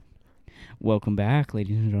Welcome back,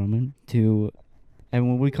 ladies and gentlemen, to... And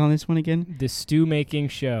what we call this one again? The Stew Making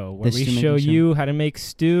Show, where The we Stew show Making Show. you how to make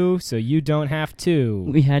stew so you don't have to.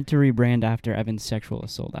 We had to rebrand after Evan's sexual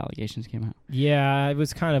assault allegations came out. Yeah, it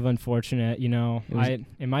was kind of unfortunate, you know. It was-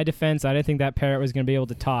 In my defense, I didn't think that parrot was going to be able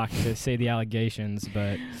to talk to say the allegations,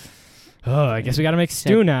 but I guess we got to make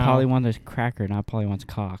stew now. Polly wants a cracker, not Polly wants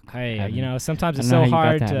cock. Hey, Evan. you know, sometimes I it's don't know so how you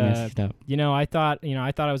hard got that to, messed up. I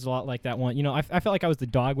thought I was a lot like that one. You know, I felt like I was the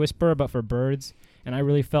dog whisperer, but for birds, and I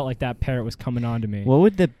really felt like that parrot was coming on to me. What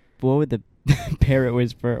would the parrot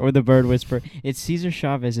whisper or the bird whisper? It's Cesar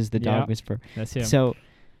Chavez is the Yeah. dog whisperer. That's him. So,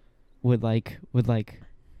 would what's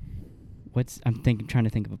I'm trying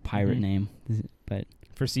to think of a pirate Mhm. name, but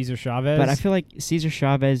For Cesar Chavez, I feel like Cesar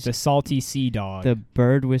Chavez, the salty sea dog. the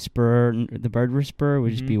bird whisperer would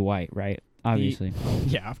just be Mhm. white, right? Obviously.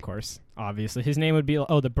 Yeah, of course. Obviously. His name would be...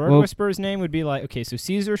 the bird Well- whisperer's name would be like... Okay, so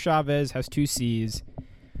Cesar Chavez has 2 C's.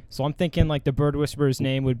 So I'm thinking like the bird whisperer's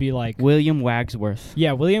name would be like... William Wagsworth.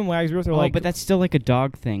 Yeah, William Wagsworth or like... but that's still like a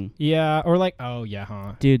dog thing. Yeah, or like... Oh, yeah,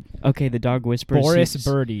 huh? Dude, okay, the dog whisperer. Boris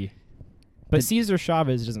Birdie. But the- Cesar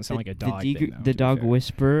Chavez doesn't sound like a dog thing, though, to The be dog fair.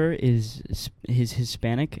 whisperer is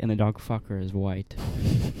Hispanic and the dog fucker is white.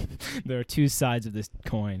 There are 2 sides of this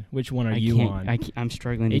coin. Which one are I you can't- on? I'm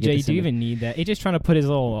struggling to get AJ, this do you into- even need that? AJ's trying to put his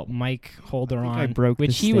little mic holder I think on, I broke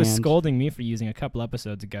which the he was stand. scolding me for using a couple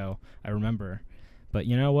episodes ago. I remember. But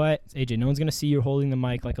you know what, AJ, no one's going to see you holding the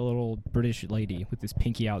mic like a little British lady with his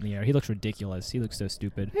pinky out in the air. He looks ridiculous. He looks so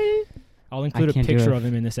stupid. I'll include a can't do picture it. of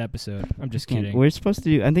him in this episode. I'm just Can't- kidding. We're supposed to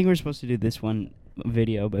do. I think we're supposed to do this one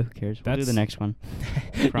video, but who cares? We'll do the That's- next one.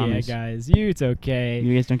 Yeah, Promise. guys, it's okay.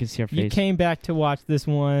 You guys don't get to see our You face. came back to watch this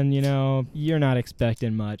one, you know, you're not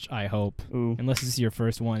expecting much, I hope. Ooh. Unless this is your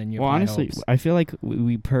first one and you have Well, high honestly, hopes. I feel like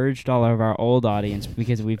we purged all of our old audience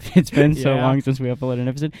because it's been so Yeah. long since we uploaded an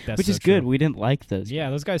episode, That's which so is good. true. We didn't like those. Yeah,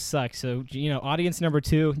 those guys suck. So, you know, audience number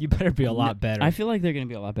 2, you better be a lot better. I feel like they're gonna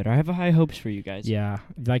be a lot better. I have high hopes for you guys. Yeah,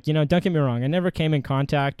 like, you know, don't get me wrong. I never came in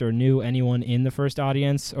contact or knew anyone in the first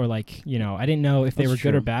audience, or like, you know, I didn't know if they That's were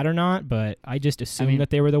good or true. bad or not, but I just assumed mean, that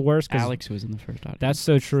they were the worst. 'Cause Alex was in the first audience. that's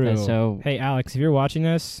so true. That's so- Hey, Alex, if you're watching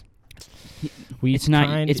this, it's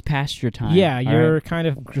not. It's past your time. Yeah, all you're right?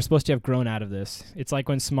 you're supposed to have grown out of this. It's like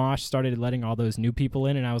when Smosh started letting all those new people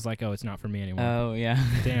in, and I was like, oh, it's not for me anymore. Oh yeah.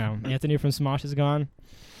 Damn, Anthony from Smosh is gone.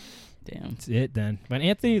 Damn. That's it then. When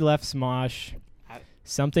Anthony left Smosh, I-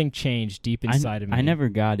 something changed deep inside of me. I never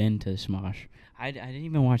got into Smosh. I didn't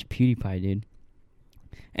even watch PewDiePie, dude.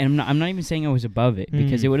 And I'm not even saying I was above it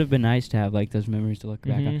because Mm. it would have been nice to have like those memories to look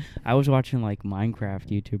back on. Mhm. I was watching like Minecraft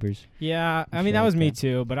YouTubers. Yeah, I shit mean, that like was me that.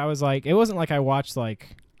 too, but I was like, it wasn't like I watched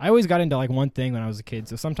like, I always got into like one thing when I was a kid.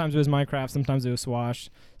 So sometimes it was Minecraft, sometimes it was Swash,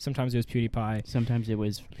 sometimes it was PewDiePie. Sometimes it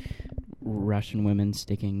was Russian women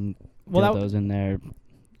sticking Well, dildos in their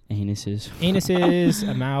anuses.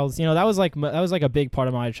 anuses, mouths, you know, that was like a big part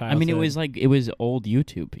of my I childhood. mean, it was old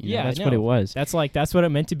YouTube. You know? Yeah, that's I what it know. was. That's what it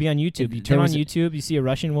meant to be on YouTube. You There turn on was a- YouTube, you see a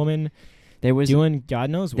Russian woman There was doing God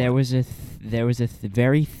knows what. there was a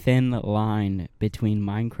very thin line between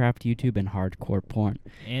Minecraft YouTube and hardcore porn.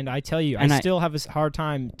 And I tell you, And I I- still have a hard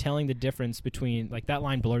time telling the difference between, like, that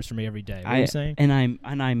line blurs for me every day. What are you saying? And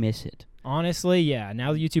I miss it. Honestly, yeah.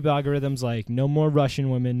 Now the YouTube algorithm's like, no more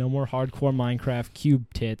Russian women, no more hardcore Minecraft cube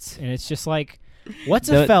tits. And it's just like, what's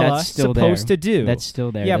a fella That's still supposed there. to do? That's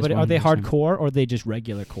still there. Yeah, That's but are they 100%. hardcore or are they just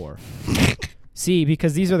regular core? See,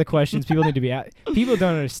 because these are the questions people need to be at. People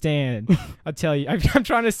don't understand. I'll tell you. I'm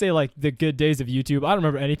trying to say, like, the good days of YouTube. I don't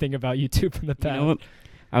remember anything about YouTube from the You past. know what?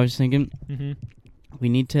 I was thinking Mm-hmm. we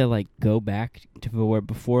need to like go back to where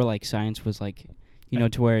before like science was like,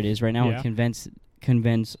 to where it is right now, Yeah. and convince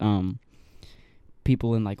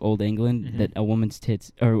people in like old England Mhm. that a woman's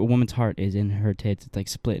tits or a woman's heart is in her tits. It's like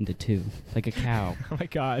split into two, like a cow. Oh my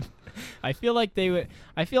God, I feel like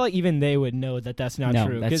even they would know that that's not no,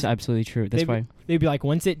 true. that's 'Cause absolutely true. That's why. they'd be like,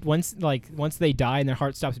 once they die and their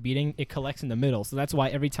heart stops beating, it collects in the middle. So that's why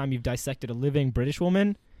every time you've dissected a living British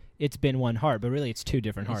woman, it's been one heart, but really it's 2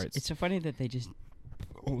 different hearts. It's so funny that they just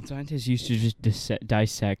old scientists used to just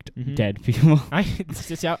dissect Mhm. dead people. I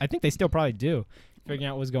think they still probably do, figuring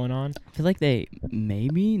out what's going on. I feel like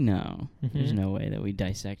no. There's Mhm. no way that we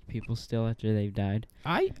dissect people still after they've died.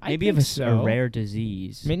 I Maybe think if so. a rare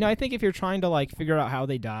disease. I mean, no, I think if you're trying to like figure out how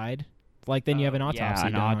they died, like then you have an Oh, autopsy. yeah,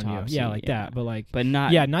 an done on autopsy, you. Yeah, like yeah. that. But like, But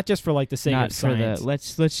not not just for like the sake not of for science.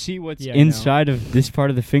 the let's see what's Yeah, I know. inside of this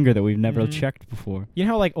part of the finger that we've never Mhm. checked before. You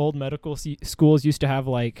know how like old medical schools used to have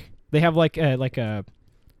like they have like a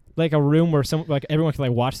room where everyone can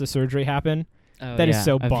like watch the surgery happen. Oh, That is yeah,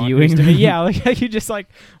 so a bonkers viewing to me. room. Yeah, like you just like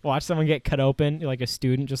watch someone get cut open, like a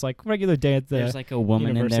student, just like regular day at the. There's like a woman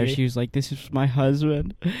in there. university. She was like, "This is my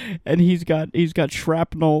husband, and he's got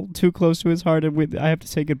shrapnel too close to his heart, and I have to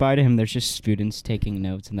say goodbye to him." There's just students taking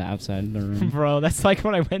notes in the outside of the room. Bro, that's like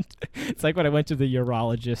when I went. It's like when I went to the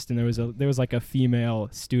urologist, and there was like a female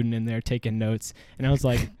student in there taking notes, and I was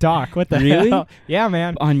like, "Doc, what the Really? hell?" Yeah,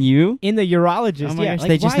 man. On you? In the urologist, Oh my yeah, gosh, like,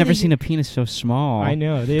 they just why never did seen you- a penis so small. I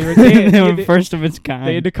know they were. They were first of its kind.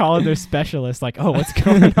 They had to call in their specialist, like, "Oh, what's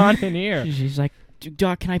going on in here?" She's like,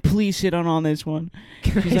 "Doc, can I please sit on this one?"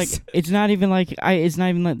 Can She's I like, "It's not even like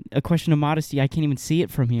a question of modesty. I can't even see it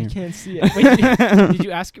from I here." can't see it. Wait, did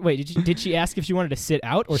you ask? Wait, did she ask if she wanted to sit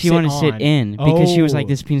out or She sit wanted to on? sit in because she was like, Oh.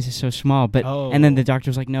 "This penis is so small." But and then the doctor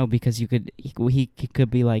was like, "No, because he could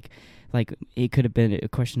be like it could have been a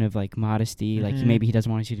question of like modesty. Like Mhm. maybe he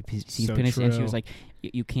doesn't want you to see his So penis." And she true. was like,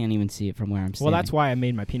 "You can't even see it from where I'm standing." Well, that's why I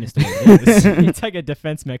made my penis the way it is. It's like a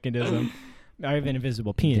defense mechanism. I have an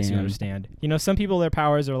invisible penis, you Damn. understand? You know, some people, their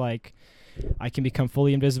powers are like, I can become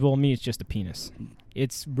fully invisible. Me, it's just a penis.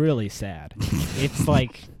 It's really sad. It's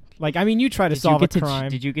like, I mean, you try to solve a crime.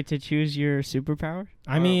 Did you get to choose your superpower?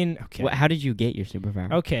 I mean, okay. How did you get your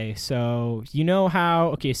superpower? Okay, so you know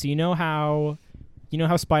how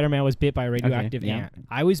Spider-Man was bit by a radioactive yeah. ant.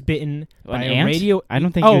 I was bitten by An a ant? radio. I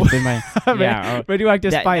don't think Oh. you've been by. Yeah,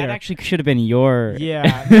 radioactive that spider. actually should have been your.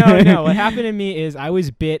 Yeah, no. What happened to me is I was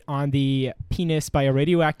bit on the penis by a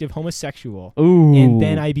radioactive homosexual, Ooh. and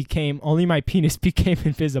then only my penis became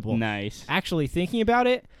invisible. Nice. Actually, thinking about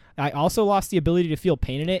it, I also lost the ability to feel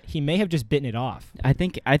pain in it. He may have just bitten it off. I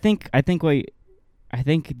think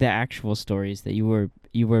the actual story is that you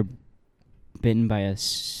were bitten by a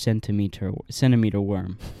centimeter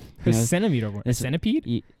worm. A You know, centimeter worm. A it's-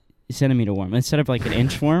 centipede? Centimeter worm instead of like an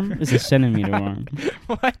inch worm. It's a centimeter worm.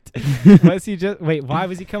 What? Was he just wait? Why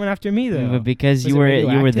was he coming after me though? But because Was you it were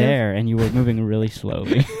radioactive? there and you were moving really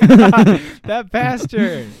slowly. That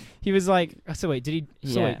bastard. He was like, so wait, did he?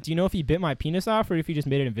 So Yeah. wait, do you know if he bit my penis off or if he just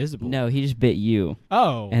made it invisible? No, he just bit you,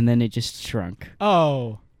 Oh. and then it just shrunk.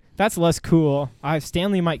 Oh. That's less cool.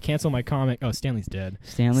 Stanley might cancel my comic. Oh, Stanley's dead.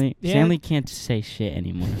 Stanley Yeah. Stanley can't say shit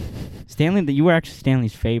anymore. You were actually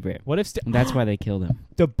Stanley's favorite. What if And that's why they killed him.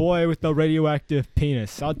 the boy with the radioactive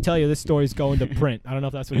penis? I'll tell you, this story's going to print. I don't know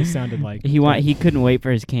if that's what he sounded like. He couldn't wait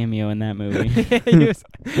for his cameo in that movie.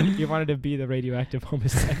 He wanted to be the radioactive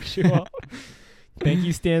homosexual. Thank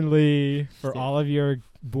you, Stanley, for all of your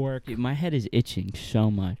work. Dude, my head is itching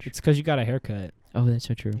so much. It's because you got a haircut. Oh, that's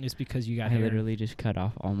so true. It's because you got I hair. literally just cut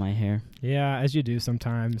off all my hair. Yeah, as you do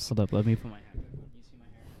sometimes. Hold up, let me put my hair. You see my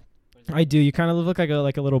hair? What is I do. You kind of look like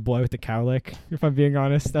a little boy with a cowlick. If I'm being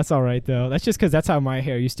honest, that's all right though. That's just because that's how my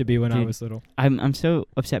hair used to be when I Dude. was little. I'm so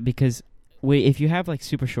upset because if you have like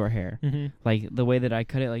super short hair, Mm-hmm. like the way that I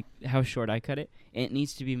cut it, like how short I cut it, it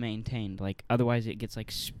needs to be maintained. Like otherwise, it gets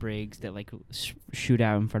like sprigs that like shoot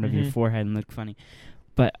out in front of your Mhm. forehead and look funny.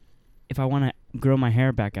 But if I want to grow my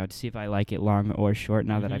hair back out to see if I like it long or short,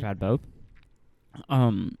 now that I've Mhm. had both,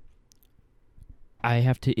 I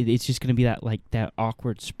have to. It's just gonna be that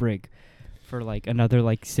awkward sprig for like another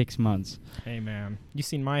like 6 months. Hey man, you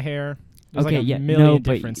seen my hair? There's Okay, like a yeah, million no,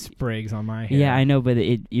 but different sprigs on my hair. Yeah, I know, but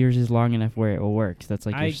yours is long enough where it will work. So that's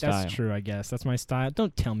like your style. That's true, I guess. That's my style.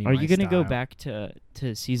 Don't tell me Are my you gonna go style. back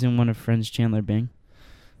to season 1 of Friends Chandler Bing?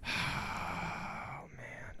 Oh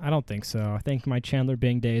man, I don't think so. I think my Chandler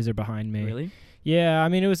Bing days are behind me. Really? Yeah, I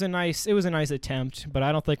mean it was a nice attempt, but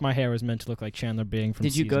I don't think my hair was meant to look like Chandler Bing from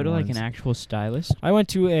Did you go season to like one's. an actual stylist? I went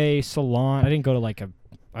to a salon. I didn't go to like a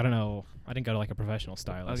professional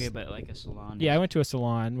stylist. Okay, but like a salon. Yeah, I went to a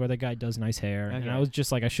salon where the guy does nice hair, and I Okay. was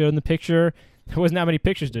just like, I showed him the picture. There wasn't that many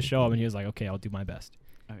pictures to show him, and he was like, "Okay, I'll do my best."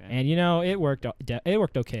 Okay. And you know, it worked. It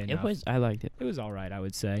worked okay enough. I liked it. It was all right, I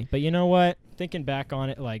would say. But you know what? Thinking back on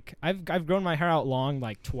it, like I've grown my hair out long,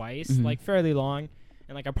 like twice, Mhm. like fairly long,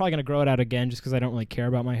 and like I'm probably gonna grow it out again just because I don't really care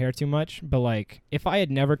about my hair too much. But like, if I had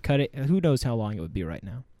never cut it, who knows how long it would be right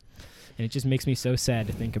now? And it just makes me so sad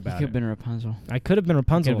to think You about could have it. been Rapunzel. I could have been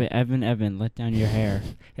Rapunzel, Could have been Evan, let down your hair.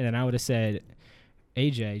 and then I would have said,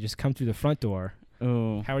 "AJ, just come through the front door.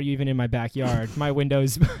 Oh. How are you even in my backyard? My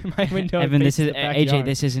windows, my window." Evan, this faces is the AJ. backyard."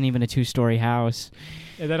 This isn't even a 2-story house.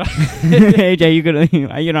 And then AJ, you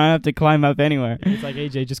don't have to climb up anywhere. it's like,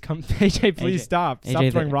 AJ, just come. AJ, please AJ, stop. Stop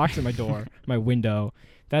AJ, throwing rocks at my door, my window.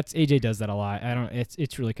 That's AJ does that a lot. I don't.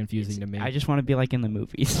 It's really confusing to me. I just want to be like in the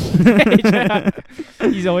movies.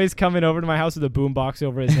 He's always coming over to my house with a boombox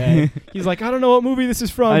over his head. He's like, I don't know what movie this is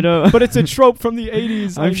from. I know. But it's a trope from the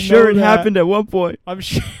 80s. I'm sure it happened at one point. I'm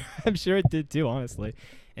sure. I'm sure it did too. Honestly.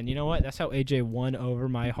 And you know what? That's how AJ won over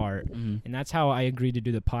my heart. Mhm. And that's how I agreed to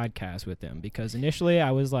do the podcast with him. Because initially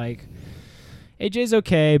I was like, AJ's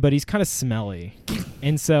okay, but he's kind of smelly.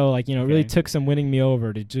 And so, like, you know, it really Okay. took some winning me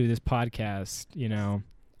over to do this podcast, you know.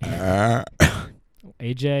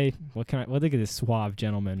 AJ, look at this suave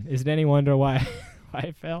gentleman. Is it any wonder why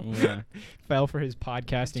I fell? Yeah. Fell for his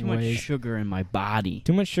podcasting Too much ways. sugar in my body.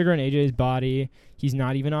 Too much sugar in AJ's body. He's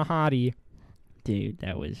not even a hottie. Dude,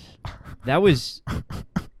 that was...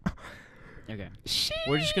 Okay.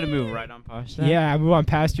 We're just going to move right on past that. Yeah, I move on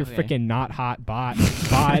past your Okay. freaking not hot bod.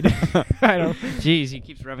 I don't. Jeez, he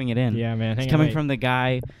keeps rubbing it in. Yeah, man. It's Hang on, coming wait. from the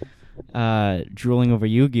guy drooling over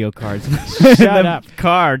Yu-Gi-Oh cards. Shut up.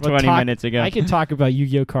 Car We'll 20 talk- minute ago. I could talk about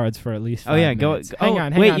Yu-Gi-Oh cards for at least 5 Oh yeah, minutes. go. Hang Oh,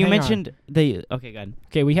 on, hang wait, on, you hang on. mentioned the. Okay, good.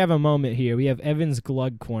 Okay, we have a moment here. We have Evan's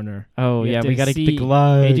Glug Corner. Oh We yeah, have we to gotta see- get the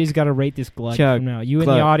glug. AJ's got to rate this Glug Chug. from now. You in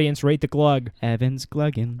Glug. the audience, rate the Glug. Evans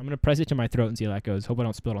Gluggin. I'm going to press it to my throat and see how that goes. Hope I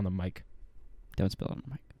don't spill it on the mic. Don't spill it on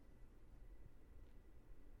the mic.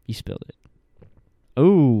 You spilled it.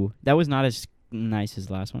 Ooh, that was not as nice as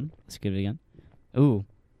the last one. Let's give it again. Ooh.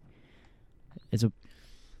 It's a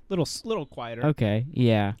Little quieter. okay.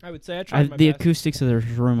 Yeah. I would say I tried my The best. acoustics of the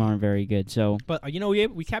room aren't very good, so But, you know,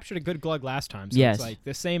 we captured a good Glug last time. So Yes. it's like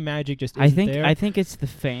the same magic just I isn't think there. it's the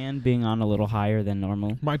fan being on a little higher than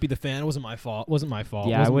normal. Might be the fan. It wasn't my fault.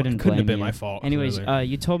 Yeah, I wouldn't Couldn't have blame been you. my fault. Anyways, clearly.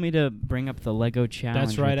 you told me to bring up the Lego challenge.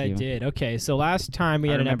 That's right, with I you. did. Okay, so last time we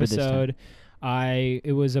I had an remember this time. episode,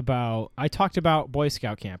 I talked about Boy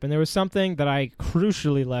Scout camp, and there was something that I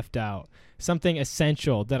crucially left out, something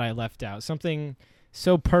essential that I left out, something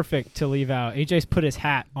so perfect to leave out. AJ's put his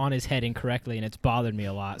hat on his head incorrectly, and it's bothered me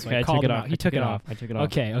a lot. So Okay, I called took it him off. out. He took it off. I took it off.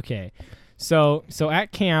 Okay. So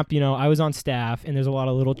at camp, you know, I was on staff, and there's a lot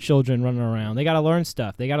of little children running around. They got to learn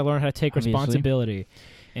stuff. They got to learn how to take Obviously. responsibility.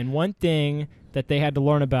 And one thing that they had to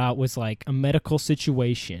learn about was like a medical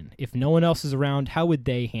situation. If no one else is around, how would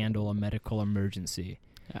they handle a medical emergency?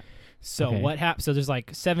 Yeah. So Okay. what happens? So there's like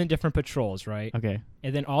 7 different patrols, right? Okay.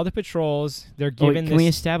 And then all the patrols, they're Oh, wait, given can we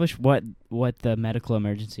this. establish what the medical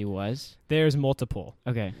emergency was? There's multiple.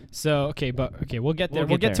 Okay. So we'll get there. We'll We'll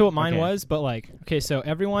get get to there. what mine Okay. was, but like, okay, so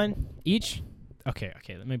everyone each. Okay.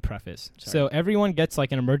 Let me preface. Sorry. So everyone gets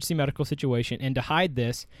like an emergency medical situation, and to hide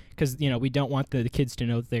this, because you know we don't want the kids to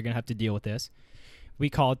know that they're gonna have to deal with this. We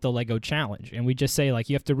call it the Lego challenge, and we just say like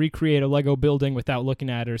you have to recreate a Lego building without looking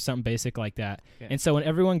at it or something basic like that. Okay. And so when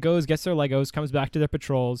everyone goes, gets their Legos, comes back to their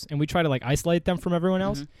patrols, and we try to like isolate them from everyone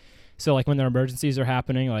else. Mhm. So like when their emergencies are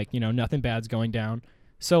happening, like you know nothing bad's going down.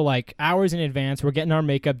 So like hours in advance, we're getting our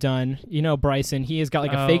makeup done. You know Bryson, he has got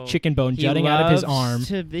like a fake Oh, chicken bone He jutting out of his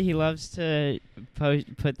loves arm. He loves to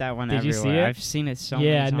put that one Did you everywhere. see it? I've seen it so many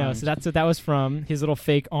Yeah, times. no. So that's what that was from. His little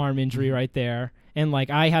fake arm injury Mhm. right there. And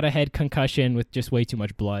like I had a head concussion with just way too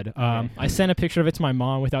much blood. Okay. I sent a picture of it to my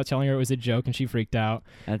mom without telling her it was a joke, and she freaked out.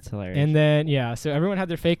 That's hilarious. And then yeah, so everyone had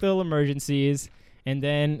their fake little emergencies. And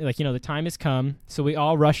then, like, you know, the time has come, so we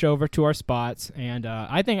all rush over to our spots. And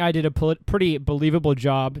I think I did a pretty believable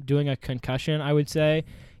job doing a concussion, I would say.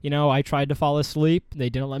 You know, I tried to fall asleep.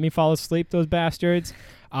 They didn't let me fall asleep, those bastards.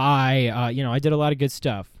 I did a lot of good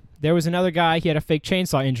stuff. There was another guy, he had a fake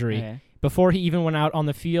chainsaw injury. Okay. Before he even went out on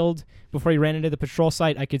the field, before he ran into the patrol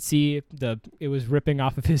site, I could see it was ripping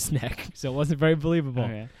off of his neck. So it wasn't very believable.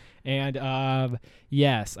 Okay. And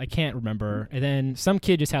yes, I can't remember. And then some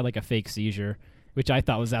kid just had like a fake seizure, which I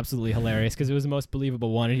thought was absolutely hilarious because it was the most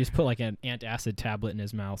believable one. And he just put like an antacid tablet in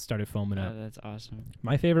his mouth, started foaming up. Oh, that's awesome.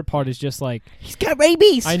 My favorite part is just like, He's got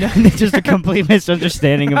rabies. I know. It's just a complete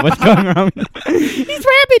misunderstanding of what's going wrong. He's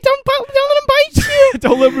rabid. Don't let him bite you.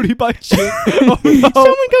 don't let Rudy bite you. Oh,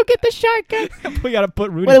 Someone go get the shotgun. we gotta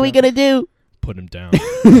put Rudy. What are we down. gonna do? Put him down?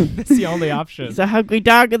 That's the only option. He's a hungry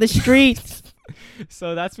dog of the streets.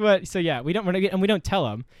 So that's what. So yeah, we don't tell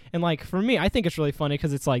him. And like for me, I think it's really funny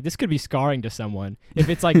because it's like this could be scarring to someone if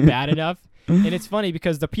it's like bad enough. And it's funny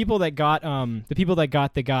because the people that got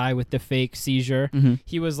the guy with the fake seizure, Mm-hmm.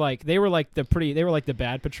 he was like they were like the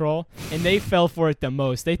bad patrol, and they fell for it the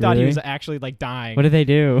most. They thought he Really? was actually like dying. What do they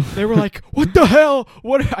do? They were like, "What the hell?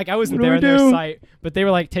 What?" Like I wasn't What do there we in their do? sight, but they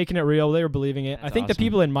were like taking it real. They were believing it. That's I think the awesome.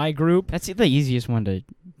 people in my group. That's the easiest one to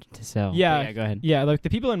sell. Yeah. But yeah, go ahead. Yeah, like the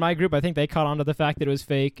people in my group, I think they caught on to the fact that it was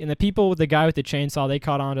fake, and the people with the guy with the chainsaw, they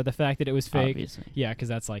caught on to the fact that it was fake. Obviously. Yeah, because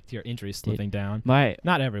that's like your injury slipping down. My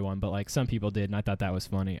Not everyone, but like some people did, and I thought that was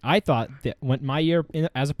funny. I thought that when my year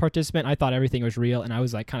as a participant, I thought everything was real, and I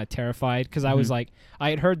was like kind of terrified because I was Mhm. like, I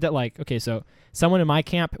had heard that like, okay, so someone in my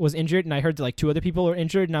camp was injured, and I heard that like 2 other people were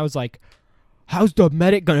injured, and I was like, how's the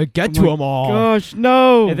medic gonna get to my them all? gosh,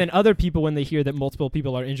 no. And then other people, when they hear that multiple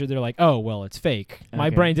people are injured, they're like, oh, well, it's fake. My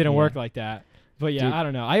Okay, brain didn't yeah. work like that. But yeah, Dude. I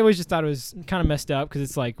don't know. I always just thought it was kind of messed up because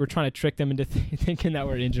it's like we're trying to trick them into thinking that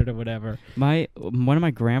we're injured or whatever. One of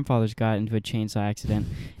my grandfathers got into a chainsaw accident,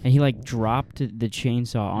 and he like dropped the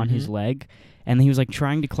chainsaw on his leg, and he was like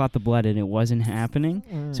trying to clot the blood, and it wasn't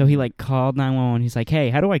happening. So he like called 911. He's like, "Hey,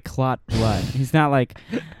 how do I clot blood?" He's not like,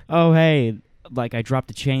 "Oh, hey, like I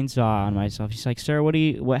dropped a chainsaw on myself." He's like, "Sir,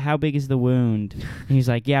 how big is the wound?" And he's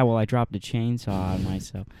like, "Yeah, well, I dropped a chainsaw on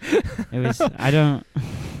myself." It was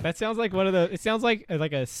That sounds like it sounds like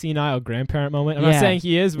a senile grandparent moment. I'm not saying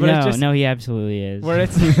he is, but it's just no, he absolutely is. where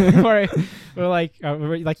it's where like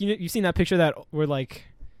you've seen that picture that where like,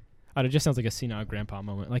 it just sounds like a senile grandpa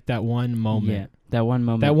moment, like that one moment. Yeah, that one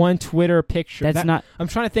moment. That one Twitter picture. That's not. I'm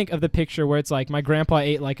trying to think of the picture where it's like my grandpa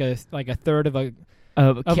ate like a third of a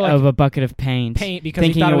Of a bucket of paint because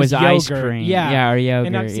thinking he thought it was ice yogurt. cream. Yeah, or yogurt.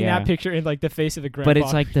 and I've seen that picture in like the face of the grandpa. But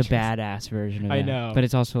it's like the badass version of it. I know. But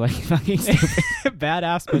it's also like fucking stupid.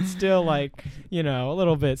 Badass, but still like, a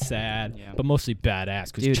little bit sad. Yeah. But mostly badass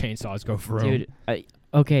because Dude. chainsaws go vroom. Dude,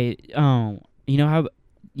 okay.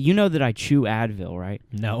 You know that I chew Advil, right?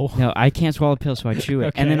 No. No, I can't swallow pills, so I chew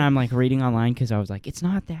it. And then Okay. I'm like reading online because I was like, it's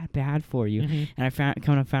not that bad for you. Mhm. And I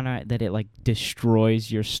found out that it like destroys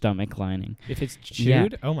your stomach lining. If it's Yeah.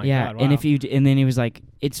 chewed, oh my Yeah, god! Wow. and and then he was like,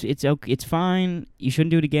 it's okay, it's fine. You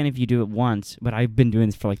shouldn't do it again if you do it once. But I've been doing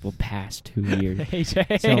this for like the past 2 years.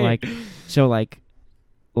 so like,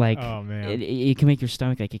 oh man, it can make your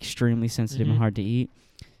stomach like extremely sensitive Mhm. and hard to eat.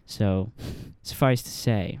 So, suffice to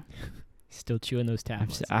say, still chewing those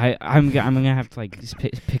tablets. I'm gonna have to like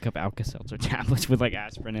pick up Alka-Seltzer tablets with like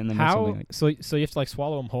aspirin in them or How? something. Like. So you have to like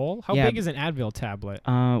swallow them whole? How Yeah. big is an Advil tablet?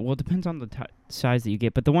 Well, it depends on the size that you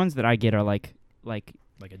get, but the ones that I get are like Like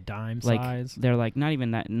a dime like size? they're like not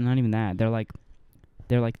even that. They're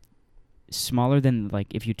like smaller than like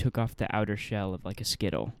if you took off the outer shell of like a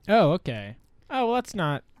Skittle. Oh, okay. Oh, well, that's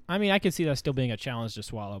not. I mean, I could see that still being a challenge to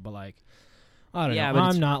swallow, but like, I don't Yeah, know. but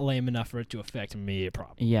I'm not lame enough for it to affect me.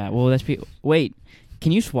 Probably. Yeah, well, wait.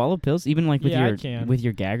 Can you swallow pills even like with Yeah, I your can. with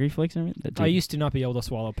your gag reflex and everything? I used to not be able to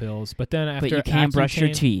swallow pills, but then after but you can't brush your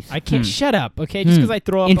Accutane- teeth. I can't. Hmm. Shut up, okay? Just because I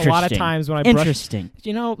throw up a lot of Interesting. times when I brush. Interesting.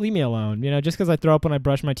 Leave me alone. Just because I throw up when I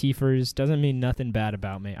brush my teethers doesn't mean nothing bad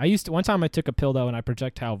about me. One time I took a pill though and I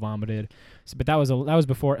projectile vomited, but that was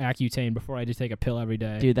before Accutane, before I just take a pill every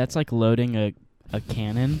day. Dude, that's like loading a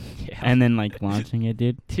cannon Yeah. and then like launching it,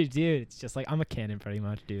 dude. dude, it's just like I'm a cannon pretty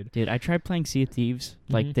much, dude. Dude, I tried playing Sea of Thieves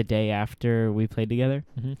like Mhm. the day after we played together.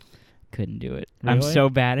 Mhm. Couldn't do it. I'm Really? so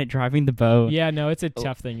bad at driving the boat. Yeah, no, it's a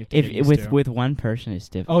tough thing. To If get used to. with one person, it's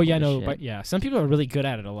difficult. Oh yeah, as no, shit. but yeah, some people are really good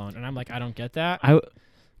at it alone, and I'm like, I don't get that. I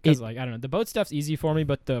Because I don't know, the boat stuff's easy for me,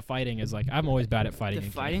 but the fighting is like I'm always bad at fighting. the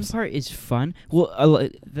in fighting games. part is fun. Well,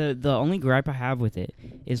 the only gripe I have with it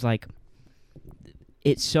is like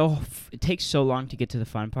it takes so long to get to the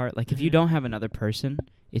fun part. Like if you Mhm. don't have another person,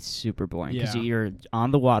 it's super boring because Yeah. you're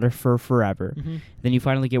on the water for forever. Mhm. Then you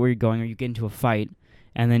finally get where you're going, or you get into a fight,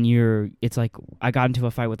 and then it's like I got into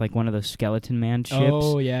a fight with like one of those skeleton man ships.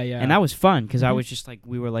 Oh yeah, yeah. And that was fun because I Mhm. was just like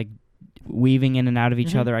we were like weaving in and out of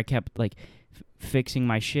each Mhm. other. I kept like fixing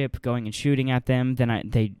my ship, going and shooting at them. Then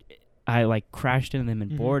I like crashed into them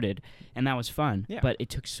and Mhm. boarded, and that was fun. Yeah. But it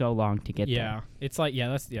took so long to get yeah, it's like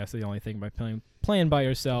that's the only thing by playing by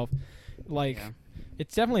yourself. Like Yeah.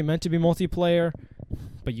 it's definitely meant to be multiplayer,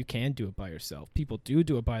 but you can do it by yourself. People do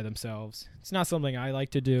it by themselves. It's not something I like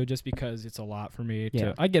to do just because it's a lot for me.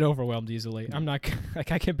 Yeah. I get overwhelmed easily. I'm not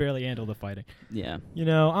like I can barely handle the fighting. there.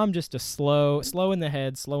 I'm just a slow in the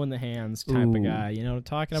head, slow in the hands type of Ooh. guy. You know what I'm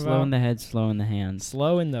talking Slow about? in the head, slow in the hands.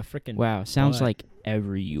 Slow in the freaking. Wow, sounds butt. like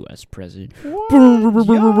every U.S. president. Yo!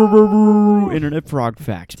 Internet Frog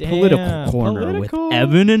Facts. Damn, Political Corner political. with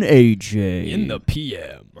Evan and AJ. In the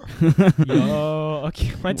PM. Yo, okay.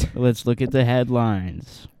 What? Let's look at the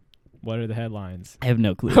headlines. What are the headlines? I have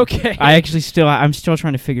no clue. Okay. I'm still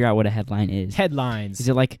trying to figure out what a headline is. Headlines. Is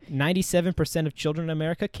it like 97% of children in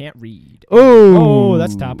America can't read. oh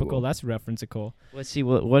that's topical. That's referenceable. Let's see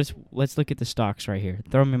let's look at the stocks right here.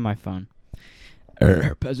 Throw them in my phone.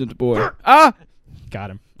 Peasant boy.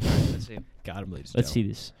 Got him. Let's see. Got him, ladies and Let's see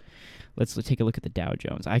this. Let's take a look at the Dow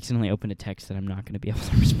Jones. I accidentally opened a text that I'm not going to be able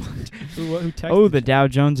to respond to. Who texted Oh, the Dow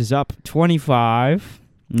Jones is up 25.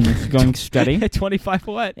 It's going steady. 25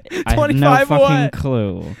 what? I have 25 no fucking what?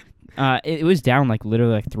 clue. It was down like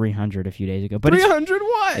literally like 300 a few days ago. But 300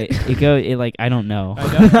 what? I don't know.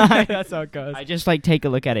 I know. That's how it goes. I just like take a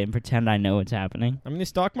look at it and pretend I know what's happening. I mean, the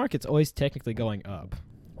stock market's always technically going up.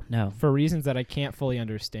 No. for reasons that I can't fully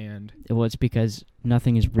understand. Well, it's because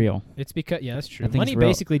nothing is real. It's because that's true. Nothing's Money real.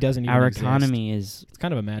 basically doesn't even Our exist. economy is It's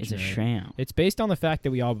kind of a imaginary. sham. It's based on the fact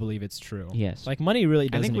that we all believe it's true. Yes. Like money really I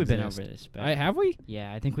doesn't think we've been exist. over this. But Have we?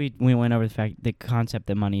 yeah, I think we went over the concept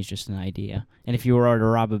that money is just an idea. And if you were to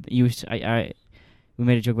rob we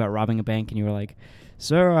made a joke about robbing a bank, and you were like,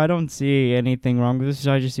 "Sir, I don't see anything wrong with this.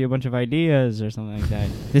 I just see a bunch of ideas," or something like that.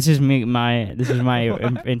 This is my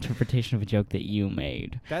interpretation of a joke that you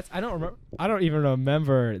made. I don't even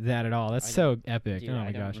remember that at all. That's I so epic. Dude, oh I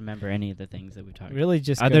my don't gosh. remember any of the things that we talked about. Really,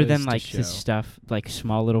 just Other goes than to like show. the stuff, like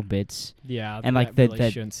small little bits, Yeah, and, like, that the-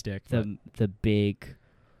 really shouldn't stick. but the big,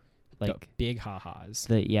 the like big ha-has.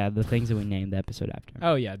 the things that we named the episode after.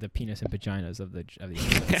 Oh yeah, the penis and vaginas of the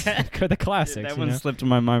episodes. The classics. That you one know? slipped in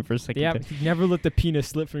my mind for a second. Yeah, there. never let the penis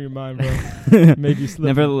slip from your mind, bro. Maybe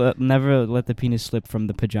slip. Never let the penis slip from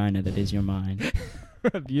the vagina that is your mind.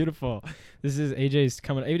 Beautiful. This is AJ's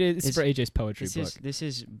coming. This is for AJ's poetry book. This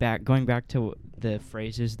is going back to the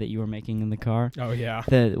phrases that you were making in the car. Oh yeah.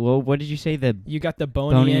 What did you say? The You got the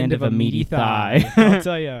bony end of a meaty thigh. I'll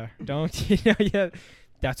tell you. Don't yeah.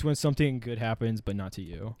 That's when something good happens, but not to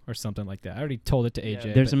you, or something like that. I already told it to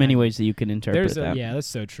AJ. there's but many ways that you can interpret that. Yeah, that's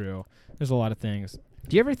so true. There's a lot of things.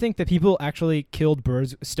 Do you ever think that people actually killed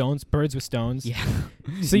birds with stones? Yeah.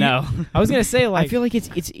 So no. I was gonna say like I feel like it's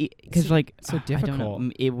because like so I don't know.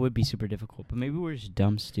 difficult. It would be super difficult, but maybe we're just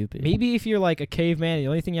dumb stupid. maybe if you're like a caveman, the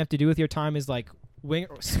only thing you have to do with your time is like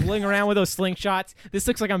swing around with those slingshots. This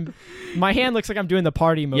looks like my hand looks like I'm doing the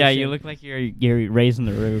party motion. Yeah, you look like you're raising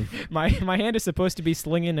the roof. My hand is supposed to be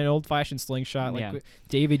slinging an old-fashioned slingshot like Yeah.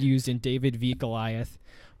 David used in David v Goliath.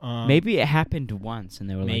 Maybe it happened once, and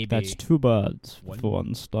they were maybe. like, "That's 2 birds One- for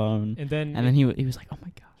 1 stone." And then he was like, "Oh my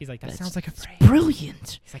god, he's like, that that's sounds like a phrase.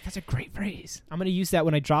 brilliant." He's like, that's a great phrase. I'm gonna use that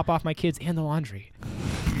when I drop off my kids and the laundry.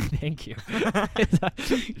 Thank you.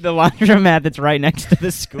 The laundromat that's right next to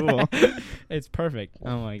the school. It's perfect.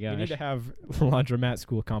 Oh my We need gosh. to have laundromat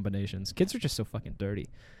school combinations. Kids are just so fucking dirty.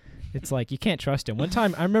 It's like you can't trust them. One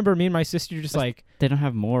time, I remember me and my sister just like They don't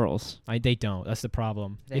have morals. they don't. That's the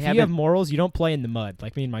problem. They If you have haven't- morals, you don't play in the mud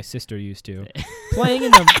like me and my sister used to. Playing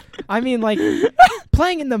in the, I mean, like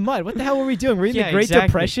playing in the mud. What the hell were we doing? Were we in Yeah, the Great exactly.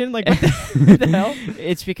 Depression? Like what the hell?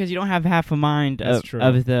 It's because you don't have half a mind That's of, true.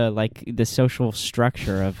 of the social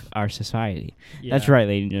structure of our society. That's Yeah. right,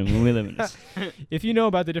 ladies and gentlemen. We live in this. If you know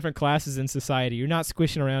about the different classes in society, you're not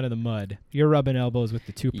squishing around in the mud. You're rubbing elbows with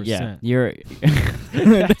the 2%. Yeah, you're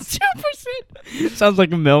 2%. Sounds like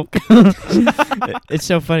milk. It's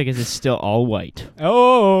so funny because it's still all white.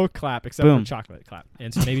 Oh, clap! Except Boom. for chocolate, clap,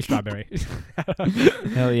 and so maybe strawberry.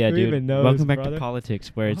 Hell yeah, Who dude. even knows, Welcome back brother? to politics,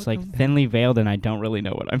 where it's like Welcome back. thinly veiled, and I don't really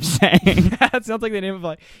know what I'm saying. That sounds like the name of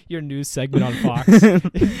like your news segment on Fox.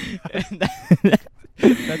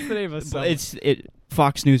 That's the name of a song.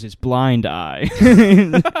 Fox News is Blind Eye.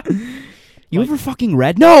 You Like- ever fucking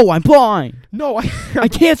read? No, I'm blind. No, I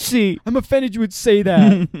can't see. I'm offended you would say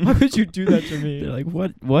that. Why would you do that to me? They're like,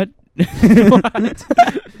 what?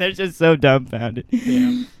 They're just so dumbfounded.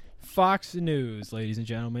 Yeah. Fox News, ladies and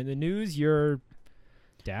gentlemen. The news your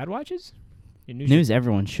dad watches? Your News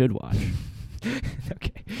everyone should watch.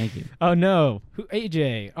 Okay. Thank you. Oh, no. Who?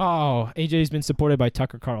 AJ. Oh, AJ's been supported by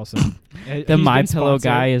Tucker Carlson. The My Pillow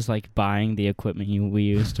guy is like buying the equipment we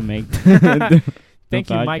use to make. Thank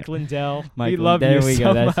you, podcast. Mike Lindell. Mike We love there you we so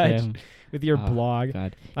go. That's much him. with your Oh, blog.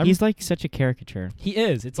 God, I'm- he's like such a caricature, He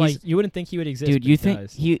is. It's He's- like you wouldn't think he would exist. dude. but You he think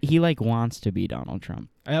does. he like wants to be Donald Trump?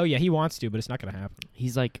 Oh yeah, he wants to, but it's not gonna happen.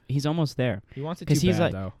 He's almost there. He wants it 'Cause too he's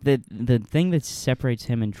bad, like- though. The thing that separates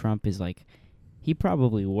him and Trump is like he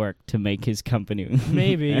probably worked to make his company.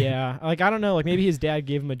 Maybe, yeah. Like I don't know. Like maybe his dad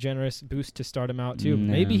gave him a generous boost to start him out too.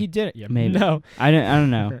 No. Maybe he didn't. Yeah, Maybe. no. I don't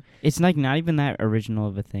know. It's like not even that original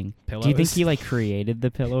of a thing. Pillows. Do you think he like created the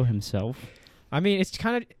pillow himself? I mean, it's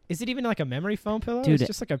kind of. Is it even like a memory foam pillow? Dude, it's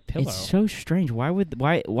just like a pillow. It's so strange. Why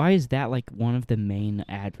is that like one of the main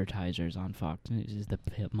advertisers on Fox News? Is the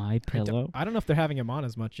My Pillow? I don't know if they're having him on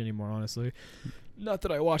as much anymore. Honestly, not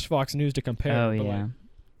that I watch Fox News to compare. Oh but yeah. Like,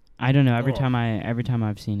 I don't know. Every Oh. time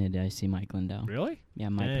I've seen it, I see Mike Lindell. really? Yeah,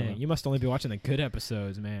 My Dang, Pillow. you must only be watching the good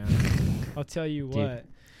episodes, man. I'll tell you Dude. what.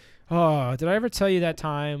 Oh, did I ever tell you that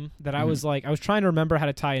time that I Mhm. was like, I was trying to remember how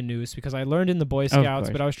to tie a noose because I learned in the Boy Scouts, course.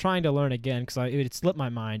 but I was trying to learn again because it slipped my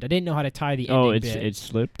mind. I didn't know how to tie the Oh, ending it's bit. it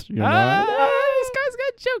slipped. You're Ah, right. this guy's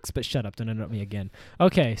got jokes, but shut up! Don't interrupt me again.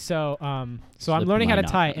 Okay, so I'm Slipped learning how my to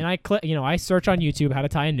tie it, knot. and I search on YouTube how to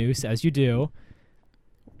tie a noose, as you do.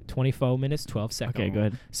 24 minutes, 12 seconds. Okay,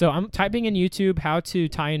 good. So I'm typing in YouTube how to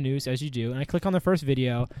tie a noose, as you do, and I click on the first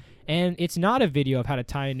video, And it's not a video of how to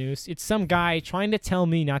tie a noose. It's some guy trying to tell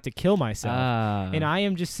me not to kill myself. And I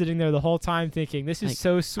am just sitting there the whole time thinking, this is Like,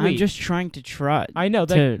 so sweet. I'm just trying to try. I know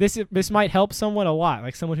that this might help someone a lot,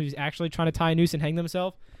 like someone who's actually trying to tie a noose and hang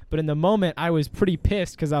themselves. But in the moment, I was pretty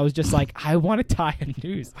pissed because I was just like, I want to tie a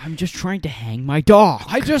noose. I'm just trying to hang my dog.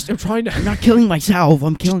 I just am trying to. I'm not killing myself.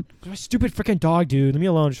 I'm killing. My stupid freaking dog, dude. Leave me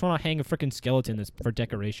alone. Just want to hang a freaking skeleton that's for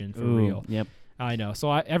decoration, for real. Yep. I know.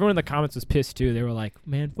 So everyone in the comments was pissed too. They were like,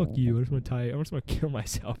 "Man, fuck you. I just want to tie. I just want to kill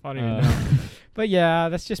myself." I don't even know. But yeah,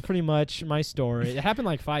 that's just pretty much my story. It happened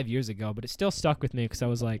like 5 years ago, but it still stuck with me because I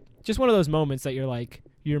was like, just one of those moments that you're like,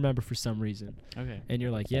 you remember for some reason, Okay. and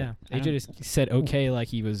you're like, yeah. AJ just said okay, like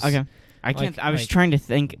he was. Okay. I can't. Like- I was like- trying to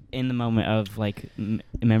think in the moment of like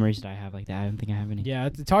memories that I have like that. I don't think I have any. Yeah,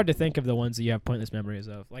 it's hard to think of the ones that you have pointless memories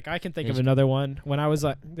of. Like I can think of Yes. another one when I was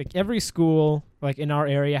like every school like in our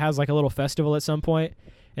area has like a little festival at some point,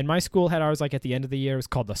 and my school had ours like at the end of the year. It was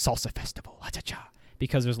called the Salsa Festival,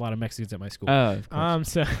 because there's a lot of Mexicans at my school. Oh, of course.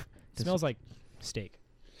 So it smells like steak.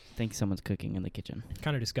 I think someone's cooking in the kitchen.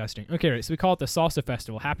 Kind of disgusting. Okay, right, so we call it the Salsa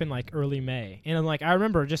Festival. Happened like early May, and I'm like, I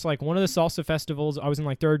remember just like one of the salsa festivals. I was in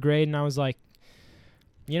like 3rd grade, and I was like,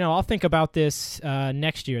 you know, I'll think about this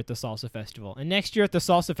next year at the Salsa Festival. And next year at the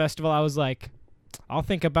Salsa Festival, I was like, I'll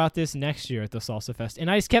think about this next year at the Salsa Fest.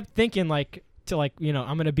 And I just kept thinking like you know,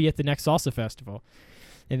 I'm gonna be at the next Salsa Festival.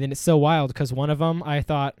 And then it's so wild because one of them I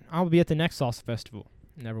thought I'll be at the next Salsa Festival.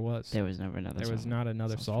 Never was. There was never another. There was not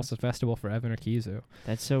another salsa salsa festival for Evan or Kizu.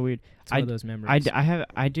 That's so weird. It's one of those memories.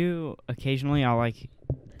 I do occasionally. I'll like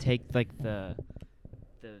take like the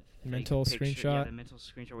Mental fake picture- Yeah, screenshot? the mental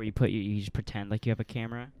screenshot where you just pretend like you have a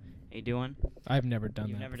camera. Are you doing? I've never done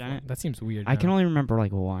You've that. never done before. it? That seems weird. I can now. only remember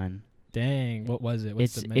like one. Dang, what was it?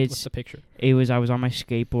 What's It's the picture? It was I was on my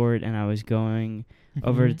skateboard and I was going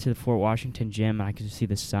over Mhm. to the Fort Washington gym and I could see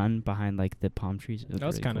the sun behind like the palm trees. That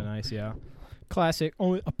was really kind of cool. nice, yeah. Classic.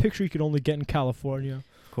 Only a picture you could only get in California.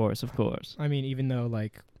 Of course. I mean, even though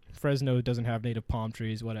like Fresno doesn't have native palm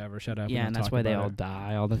trees, whatever. Shut up. we Yeah, don't and that's talk why they about all it.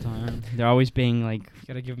 die all the time. They're always being like. You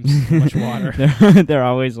gotta give them so much water. They're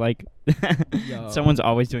always like. Yo. Someone's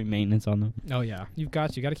always doing maintenance on them. Oh yeah, you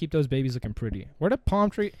got to keep those babies looking pretty. Where the palm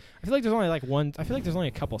tree? I feel like there's only like one. I feel like there's only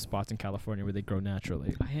a couple spots in California where they grow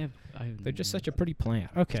naturally. I have. They're just such a pretty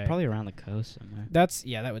plant. Okay. It's probably around the coast somewhere.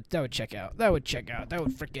 That would check out. That would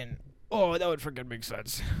freaking. Oh, that would freaking make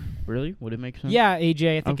sense. Really? Would it make sense? Yeah,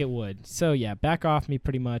 AJ, I think Oh. it would. So yeah, back off me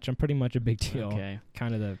pretty much. I'm pretty much a big deal. Okay.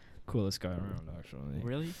 Kind of the coolest guy around, actually.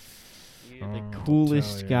 Really? You're Oh, the I'll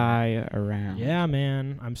coolest tell ya. guy around. Yeah,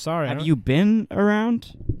 man. I'm sorry. Have you been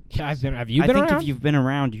around? Yeah, I've been. Have you I been think around? if you've been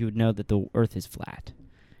around, you would know that the Earth is flat,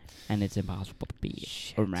 and it's impossible to be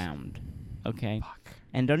Shit. around. Okay. Fuck.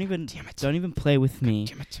 And don't even Damn it. play with me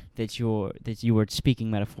Damn it. that you were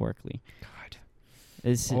speaking metaphorically. God.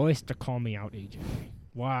 This, Always to call me out, AJ.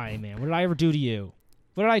 Why, man? What did I ever do to you?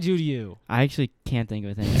 What did I do to you? I actually can't think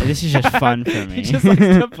of anything. This is just fun for me. He just likes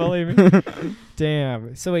to bully me.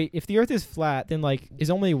 Damn. So wait, if the Earth is flat, then like, is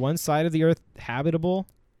only one side of the Earth habitable?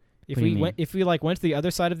 If What do you mean? went to the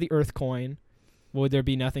other side of the Earth coin, would there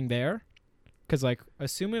be nothing there? Because like,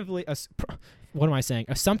 assumably, what am I saying?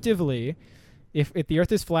 Assumptively, if the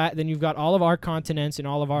Earth is flat, then you've got all of our continents and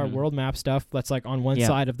all of our Mhm. world map stuff that's like on one Yeah.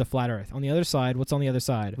 side of the flat Earth. On the other side, what's on the other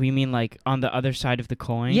side? We mean like on the other side of the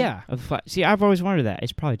coin? Yeah. Of the flat. See, I've always wondered that.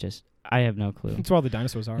 It's probably just I have no clue. That's where all the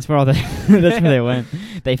dinosaurs are. That's where all the that's where they went.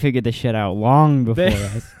 They figured this shit out long before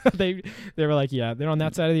us. they were like, yeah, they're on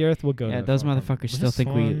that side of the Earth. We'll go. Yeah, to those the farm. motherfuckers Was still this think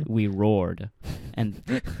fun? we roared, and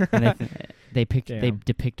they Damn.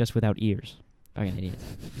 depict us without ears. Fucking idiots.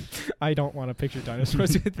 I don't want to picture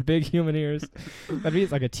dinosaurs with big human ears. That'd be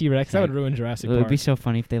like a T-Rex. That would ruin Jurassic It would Park. be so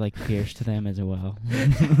funny if they like pierced them as well.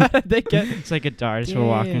 They get It's like a dinosaur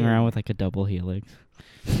walking Damn. around with like a double helix,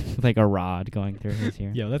 with like a rod going through his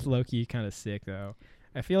ear. Yo, that's low-key kind of sick though.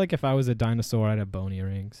 I feel like if I was a dinosaur, I'd have bone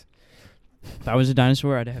earrings. If I was a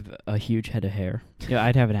dinosaur, I'd have a huge head of hair. Yeah,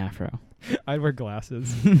 I'd have an afro. I'd wear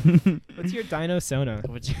glasses. What's your dino sona?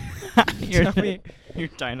 your, Tell me. your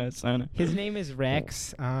dino-sona. His name is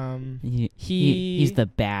Rex. He's the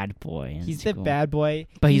bad boy. in He's the school. bad boy.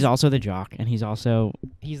 But he's also the jock, and he's also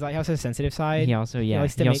He's like also a sensitive side. he also He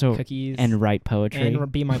likes to he make also cookies and write poetry.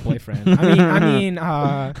 and be my boyfriend. I mean,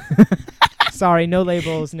 sorry, no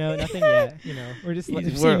labels, no nothing yet. You know, we're just seeing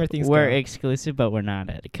where things we're go. exclusive, but we're not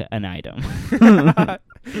an item.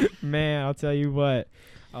 Man, I'll tell you what.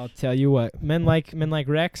 Men like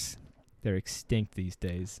Rex, they're extinct these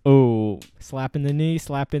days. Oh, Slapping the knee,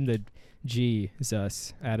 slapping the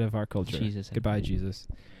Jesus out of our culture. Jesus. Goodbye, Jesus.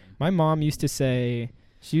 My mom used to say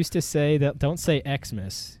that don't say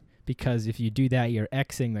Xmas because if you do that, you're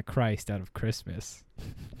Xing the Christ out of Christmas.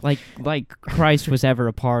 Like Christ was ever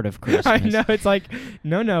a part of Christmas. I know. It's like,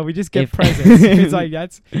 no, we just get If- presents. It's like,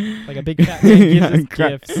 that's like a big fat man gives us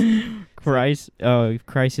gifts. Christ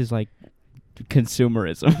is like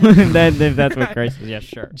consumerism. then that's what Christ is. Yeah,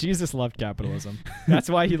 sure. Jesus loved capitalism. That's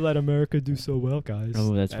why he let America do so well, guys.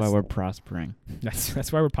 Oh, that's why we're prospering.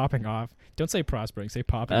 That's why we're popping off. Don't say prospering, say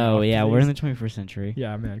popping off. Oh yeah, we're in please. the 21st century.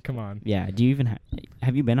 Yeah, man, come on. Yeah. Do you even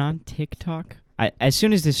have you been on TikTok? As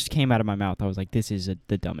soon as this came out of my mouth, I was like, "This is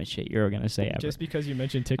the dumbest shit you're gonna say ever." Just because you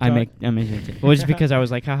mentioned TikTok. I mentioned it. Well, just because I was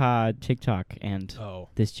like, haha, TikTok and Oh,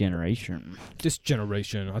 this generation. this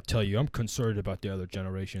generation, I'll tell you, I'm concerned about the other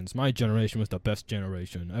generations. My generation was the best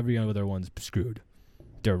generation. Every other one's screwed.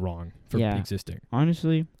 They're wrong for Yeah. existing.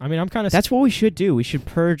 Honestly, I mean, I'm kind of. that's what we should do. We should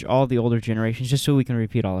purge all the older generations just so we can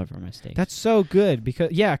repeat all of our mistakes. That's so good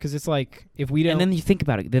because it's like if we don't. And then you think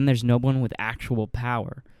about it, then there's no one with actual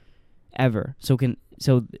power ever. So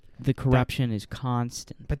the corruption is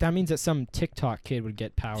constant. but that means that some TikTok kid would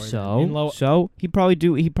get power. So he'd probably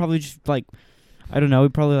just like, I don't know,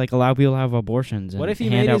 he'd probably like allow people to have abortions and What if he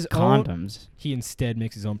hand made out his own- condoms. He instead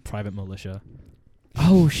makes his own private militia.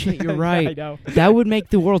 Oh shit, you're I right. know. That would make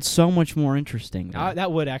the world so much more interesting. though.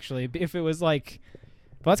 That would actually, if it was like.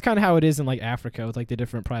 Well, that's kind of how it is in like Africa with like the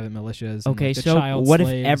different private militias. And, Okay, like, the so child what if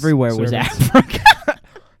slaves, everywhere was servants. Africa?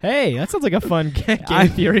 Hey, that sounds like a fun game I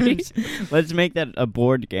theory. mean, let's make that a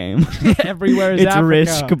board game. Everywhere is It's Africa.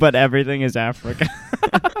 Risk, but everything is Africa.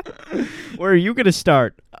 Where are you gonna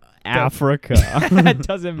start? Africa. It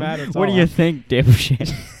doesn't matter. It's What do all you Af- think,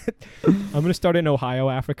 dipshit? I'm gonna start in Ohio,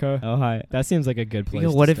 Africa. Oh hi. That seems like a good place.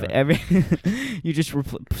 What to if start. you just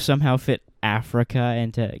somehow fit Africa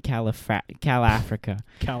into Cal Africa?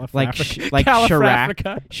 Like like Chirac.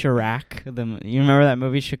 Califragica. Chirac. You remember that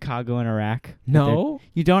movie Chicago and Iraq? No,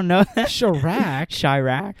 You don't know that? Chirac.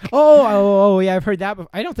 Chirac? Oh, yeah, I've heard that. But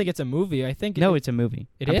I don't think it's a movie. I think No, it's a movie.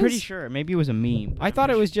 It I'm pretty is? sure. Maybe it was a meme. I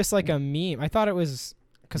thought it was just like a meme. I thought it was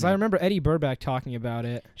because I No. remember Eddie Burback talking about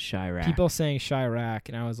it. Chirac. People saying Chirac,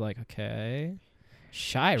 and I was like, okay,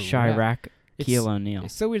 Chirac. Chirac. It's- Keel O'Neal.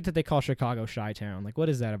 It's so weird that they call Chicago Chi-Town. Like, what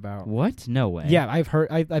is that about? What? No way. Yeah, I've heard.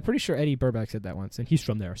 I'm pretty sure Eddie Burback said that once, and he's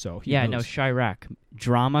from there, so he Yeah, no, knows. Chirac.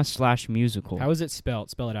 Drama/musical. How is it spelled?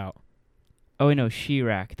 Spell it out. Oh, wait, no,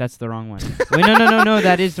 Chirac. That's the wrong one. Wait, no,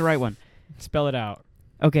 that is the right one. Spell it out.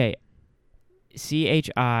 Okay.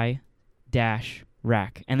 CHI-RAC.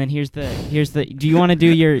 And then here's the do you want to do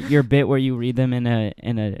your bit where you read them in a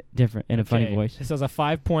funny Okay, voice? This has a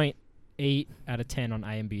 5.8 out of 10 on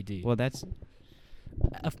IMDb. Well, that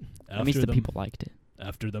means the people liked it.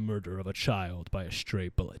 After the murder of a child by a stray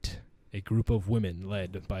bullet, a group of women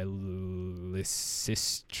led by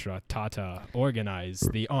Lysistratata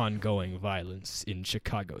organized the ongoing violence in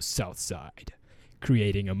Chicago's South Side,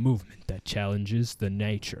 creating a movement that challenges the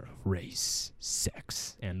nature of race,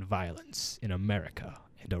 sex, and violence in America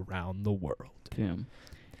and around the world. Boom.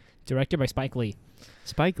 Directed by Spike Lee.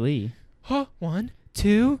 Spike Lee. Huh, 1,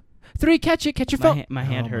 2, 3, catch your My, phone. my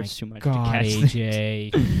hand Oh hurts my too much God, to catch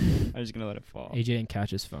AJ. I'm just gonna let it fall. AJ didn't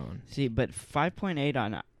catch his phone. See, but 5.8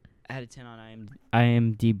 out of 10 on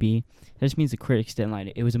IMDb. That just means the critics didn't like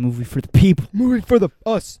it. It was a movie for the people. Movie for the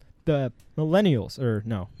the millennials. Or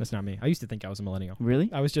no, that's not me. I used to think I was a millennial. Really?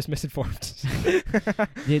 I was just misinformed.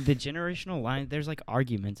 The generational line. There's like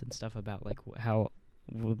arguments and stuff about like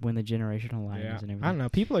when the generational line Yeah. is and everything. I don't know.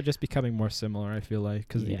 People are just becoming more similar, I feel like,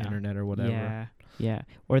 because of the Yeah. internet or whatever. Yeah.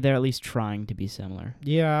 Or they're at least trying to be similar.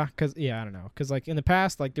 Yeah, I don't know. Because, like, in the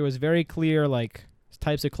past, like, there was very clear, like,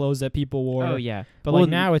 types of clothes that people wore. Oh yeah. But, Well, like,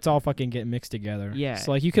 now it's all fucking getting mixed together. Yeah.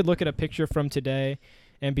 So, like, you could look at a picture from today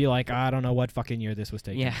and be like, I don't know what fucking year this was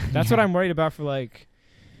taken. Yeah. That's yeah. what I'm worried about for, like,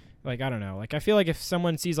 I don't know. Like, I feel like if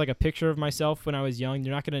someone sees, like, a picture of myself when I was young,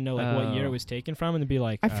 they're not going to know, like, what year it Oh. was taken from, and they'd be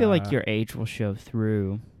like, I feel like your age will show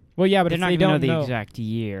through. Well, yeah, but They're if not they gonna don't know the exact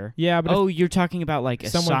year. Yeah, but Oh, you're talking about like a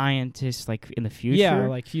someone- scientist, like in the future. yeah,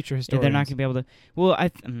 like future Yeah, historians. they're not gonna be able to. Well,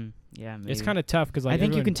 yeah, maybe. It's kind of tough because, like, I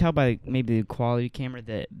think you everyone- can tell by maybe the quality of camera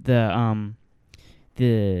that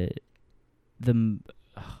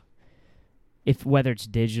if whether it's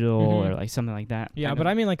digital Mhm. or like something like that. Yeah, but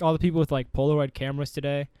I mean, like, all the people with, like, Polaroid cameras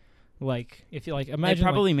today, like, if you, like, imagine,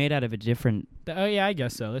 they're probably made out of a different, oh, yeah, I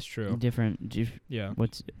guess so. That's true. Yeah.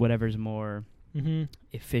 whatever's more Mm-hmm.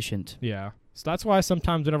 efficient. Yeah. So that's why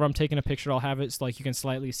sometimes whenever I'm taking a picture, I'll have it so, like, you can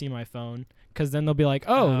slightly see my phone. Because then they'll be like,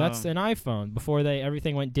 oh, that's an iPhone. Before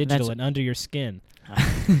everything went digital and under your skin.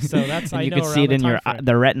 So that's, and I you know can see around it the in your time frame.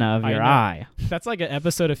 the retina of I your know. eye. That's like an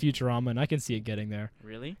episode of Futurama, and I can see it getting there.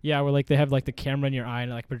 Really, Yeah, where, like, they have, like, the camera in your eye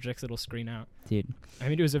and it, like, projects a little screen out. dude? I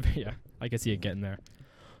mean, it was yeah, I could see it getting there.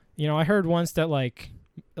 You know, I heard once that, like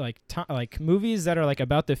like movies that are like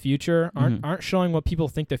about the future aren't showing what people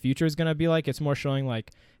think the future is gonna be like. It's more showing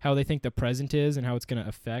like how they think the present is and how it's gonna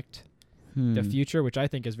affect the future, which I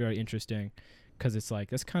think is very interesting, because it's like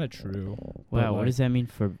that's kind of true. Wow, what does that mean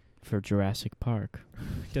for Jurassic Park?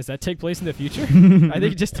 Does that take place in the future? I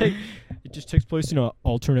think it just takes place in an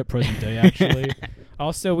alternate present day, actually.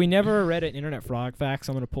 Also, we never read an Internet Frog fact,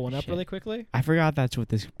 so I'm going to pull one up really quickly. I forgot that's what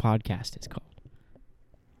this podcast is called.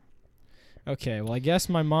 Okay, well, I guess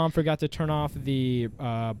my mom forgot to turn off the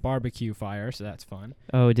barbecue fire, so that's fun.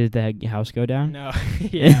 Oh, did the house go down? No.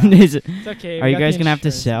 Yeah. It's okay. Are you guys going to have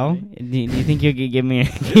to sell? Do you think you could give me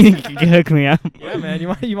you could hook me up? Yeah, man.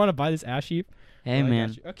 You want to buy this ash heap? Hey,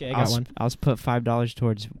 man. Okay, I got one. I'll just put $5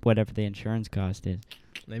 towards whatever the insurance cost is.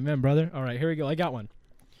 Amen, brother. All right, here we go. I got one.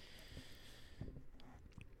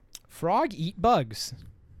 Frog eat bugs.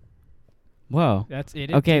 Whoa. That's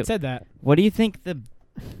it. Okay. It said that. What do you think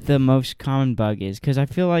the most common bug is? Because I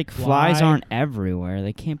feel like flies aren't everywhere.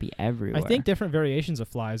 They can't be everywhere. I think different variations of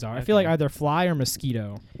flies are. I feel like either fly or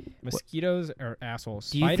mosquito. Mosquitoes are assholes.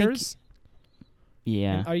 Spiders.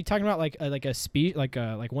 Yeah. And are you talking about like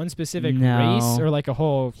one specific race, or like a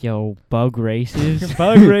whole bug races?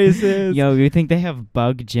 Bug races. Yo, you think they have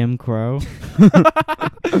bug Jim Crow?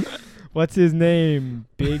 What's his name?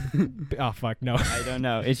 Oh fuck, no. I don't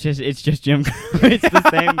know. It's just Jim Crow. It's the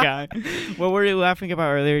same guy. What were you laughing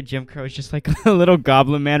about earlier? Jim Crow is just like a little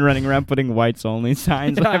goblin man running around putting whites only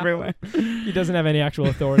signs everywhere. He doesn't have any actual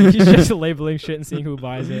authority. He's just labeling shit and seeing who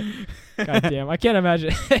buys it. God damn. I can't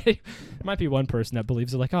imagine. There might be one person that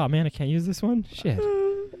believes it, like, oh man, I can't use this one? Shit.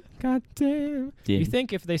 God damn. Do you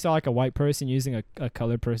think if they saw like a white person using a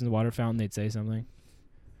colored person's water fountain, they'd say something?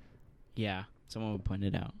 Yeah. Someone would point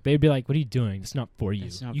it out. They'd be like, what are you doing? It's not for you.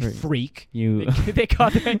 You freak. They call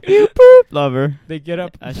it you poop lover. They get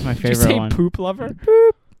up. That's my favorite Did you say one. Poop lover?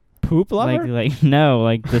 Poop lover?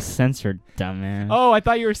 Like the censored dumbass. Oh, I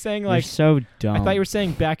thought you were saying like. You're so dumb. I thought you were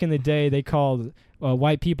saying back in the day they called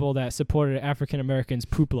white people that supported African Americans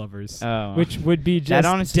poop lovers. Oh. Which would be just that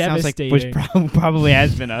honestly devastating. Sounds like which probably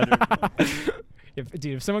has been uttered.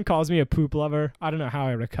 If someone calls me a poop lover, I don't know how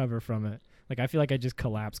I recover from it. Like, I feel like I just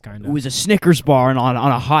collapse, kind of. It was a Snickers bar on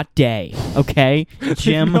a hot day, okay?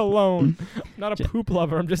 Jim. Leave me alone. I'm not a poop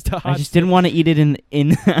lover. I'm just a hot I just didn't want to eat it in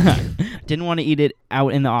didn't want to eat it out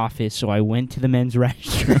in the office, so I went to the men's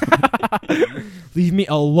restroom. Leave me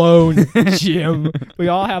alone, Jim. We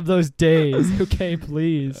all have those days, okay,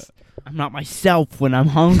 please. I'm not myself when I'm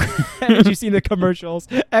hungry. Haven't you seen the commercials?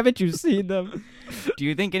 Haven't you seen them? Do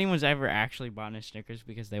you think anyone's ever actually bought a Snickers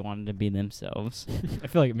because they wanted to be themselves? I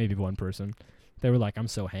feel like maybe one person. They were like, I'm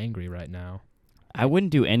so hangry right now. I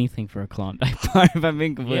wouldn't do anything for a Klondike bar if I'm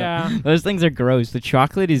being completely. Yeah. Those things are gross. The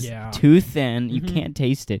chocolate is too thin. You can't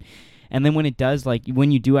taste it. And then when it does, like,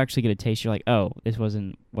 when you do actually get a taste, you're like, oh, this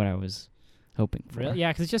wasn't what I was hoping for. Really? Yeah,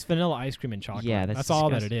 because it's just vanilla ice cream and chocolate. Yeah, that's all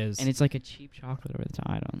that it is. And it's like a cheap chocolate over the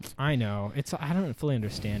top. I know. I don't fully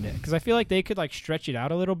understand it, because I feel like they could like stretch it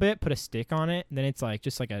out a little bit, put a stick on it, and then it's like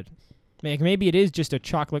just like maybe it is just a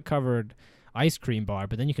chocolate covered ice cream bar,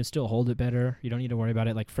 but then you can still hold it better. You don't need to worry about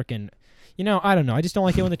it like freaking. I don't know. I just don't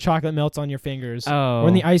like it when the chocolate melts on your fingers, or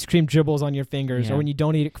when the ice cream dribbles on your fingers, or when you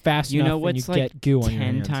don't eat it fast enough and you get goo on your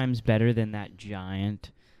hands. 10 times better than that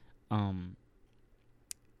giant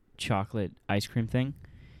chocolate ice cream thing?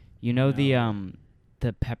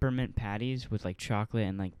 The peppermint patties with like chocolate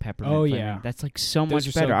and like peppermint flavor. Yeah. That's like so Those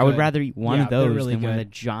much are better. so I would good. rather eat one of those really than good. one of the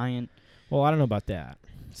giant. Well, I don't know about that.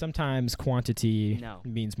 Sometimes quantity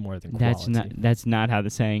means more than quality. That's not how the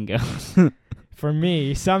saying goes. For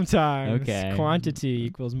me, sometimes quantity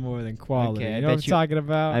equals more than quality. Okay, you know what I'm talking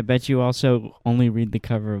about? I bet you also only read the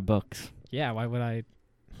cover of books. Yeah, why would I?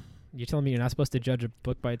 You're telling me you're not supposed to judge a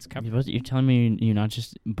book by its cover? You're telling me you're not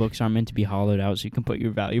just books aren't meant to be hollowed out so you can put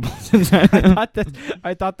your valuables inside.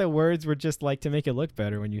 I thought the words were just like to make it look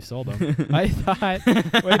better when you sold them. I thought.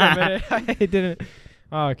 Wait a minute. I didn't.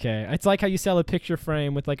 Okay, it's like how you sell a picture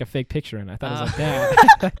frame with like a fake picture in it. I thought it was like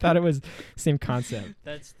that. I thought it was same concept.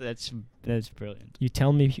 That's brilliant. You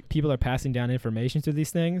tell me people are passing down information through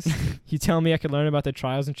these things? You tell me I could learn about the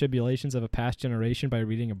trials and tribulations of a past generation by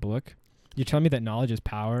reading a book? You tell me that knowledge is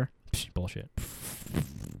power? Psh, bullshit.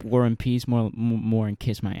 War and Peace, more and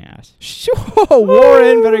kiss my ass. Sure,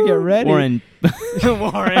 Warren, better get ready. Warren.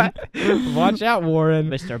 Watch out, Warren.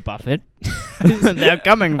 Mr. Buffett. They're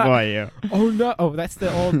coming for you. Oh no! Oh, that's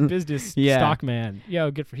the old business stock man. Yo,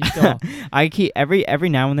 good for he's still. I keep every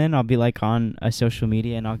now and then I'll be like on a social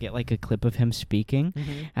media and I'll get like a clip of him speaking,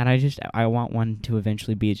 and I want one to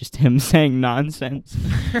eventually be just him saying nonsense.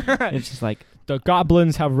 It's just like the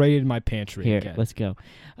goblins have raided my pantry. Here, again. Let's go.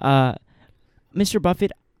 Mr.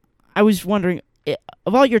 Buffett, I was wondering,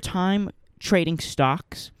 of all your time trading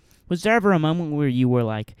stocks, was there ever a moment where you were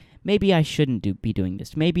like, maybe I shouldn't be doing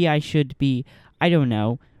this? Maybe I should be, I don't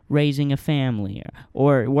know, raising a family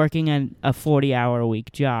or working a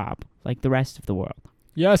 40-hour-a-week job like the rest of the world?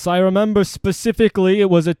 Yes, I remember specifically it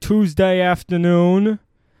was a Tuesday afternoon,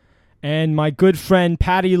 and my good friend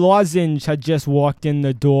Patty Lozenge had just walked in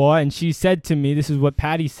the door, and she said to me, this is what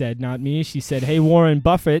Patty said, not me. She said, "Hey, Warren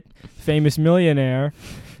Buffett, famous millionaire,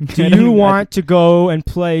 do you want to go and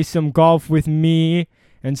play some golf with me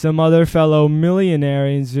and some other fellow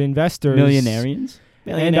millionaires, investors?" Millionarians?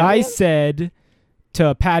 And I said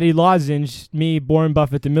to Patty Lozenge, me, Warren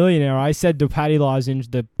Buffett, the millionaire, I said to Patty Lozenge,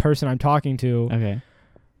 the person I'm talking to, Okay.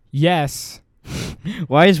 yes.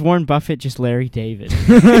 Why is Warren Buffett just Larry David?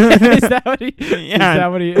 Is that what he? Yeah. Is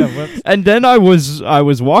that what he? Whoops. And then I was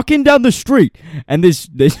walking down the street, and this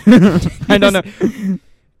I don't know.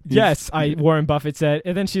 Yes, Warren Buffett said.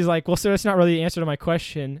 And then she's like, "Well, sir, that's not really the answer to my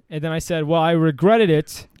question." And then I said, "Well, I regretted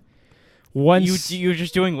it once." You're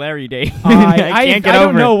just doing Larry David. I can't get I over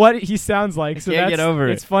don't know it. what he sounds like. So can't get over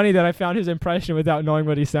it's it. funny that I found his impression without knowing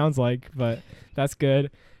what he sounds like, but that's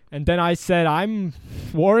good. And then I said, "I'm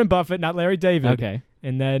Warren Buffett, not Larry David." Okay.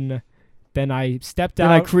 And then I stepped Then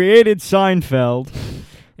out. I created Seinfeld.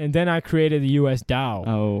 And then I created the U.S. Dow.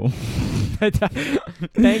 Oh.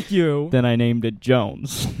 Thank you. Then I named it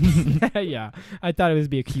Jones. Yeah, I thought it would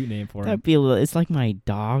be a cute name for him. That'd be it's like my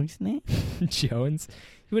dog's name. Jones.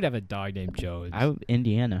 You would have a dog named Jones.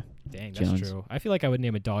 Indiana. Dang, that's Jones. true. I feel like I would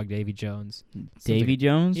name a dog Davy Jones. Davy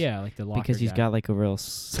Jones? Yeah, like the locker Because he's guy. got like a real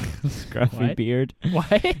scruffy What? beard. What?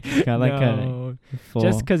 He's got like No. a full...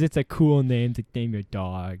 Just because it's a cool name to name your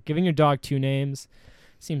dog. Giving your dog 2 names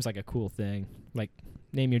seems like a cool thing. Like,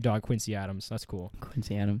 name your dog Quincy Adams. That's cool.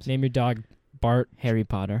 Quincy Adams. Name your dog Bart. Harry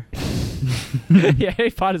Potter. Yeah,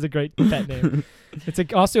 Harry Potter's a great pet name.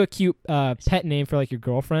 It's also a cute pet name for like your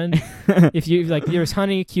girlfriend. If you like, there's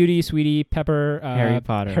Honey, Cutie, Sweetie, Pepper, Harry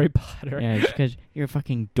Potter. Harry Potter. Yeah, because you're a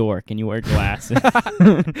fucking dork and you wear glasses.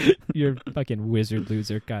 You're a fucking wizard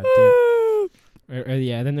loser. God damn.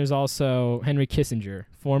 Yeah, then there's also Henry Kissinger,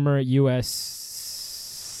 former U.S.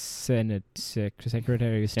 Senate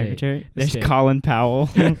Secretary of State. Secretary? There's State. Colin Powell.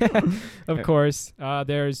 Of course.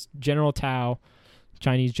 There's General Tao,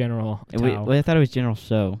 Chinese General Tao. Wait, I thought it was General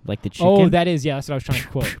So, like the chicken. Oh, that's what I was trying to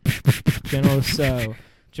quote. General So.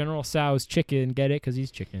 General Tso's chicken. Get it? Because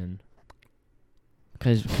he's chicken.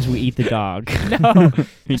 Because we eat the dog. No.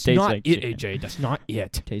 He That's tastes not like it, chicken. AJ. That's not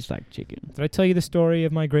it. Tastes like chicken. Did I tell you the story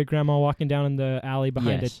of my great-grandma walking down in the alley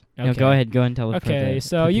behind Yes. it? No, go ahead and tell it. Okay,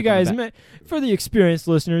 so you guys, for the experienced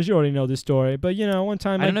listeners, you already know this story. But, one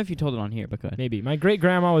time... I don't know if you told it on here, but go ahead. Maybe. My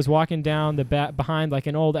great-grandma was walking down behind, like,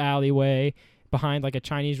 an old alleyway behind, like, a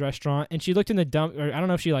Chinese restaurant, and she looked in the dump... Or I don't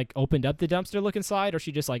know if she, like, opened up the dumpster-looking side, or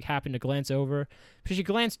she just, like, happened to glance over. But she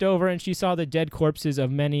glanced over, and she saw the dead corpses of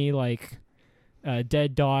many, like...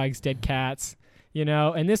 dead dogs, dead cats,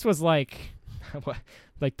 and this was like,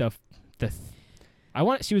 like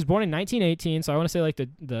she was born in 1918, so I want to say like the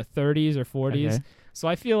 30s or 40s. Okay. So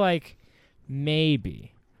I feel like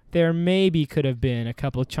there maybe could have been a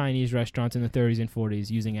couple of Chinese restaurants in the 30s and 40s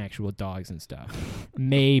using actual dogs and stuff.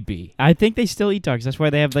 Maybe. I think they still eat dogs. That's why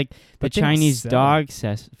they have like the But they don't Chinese sell dog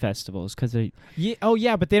festivals. Because they... Yeah. Oh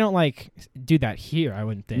yeah, but they don't like do that here. I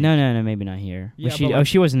wouldn't think. No, maybe not here. Yeah, she, but like-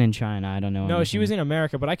 she wasn't in China. I don't know. No, she anything. was in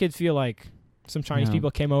America, but I could feel like some Chinese No.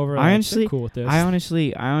 people came over. I Like, honestly- they're cool with this. I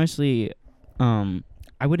honestly, I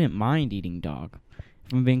wouldn't mind eating dog.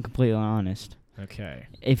 If I'm being completely honest. Okay.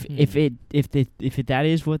 If that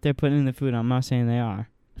is what they're putting in the food, I'm not saying they are.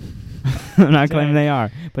 I'm not claiming they are,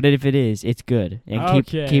 but if it is, it's good. And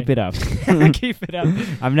Okay. keep it up. Keep it up.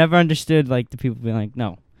 I've never understood like the people being like,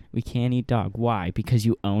 no, we can't eat dog. Why? Because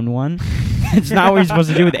you own one? It's not what you're supposed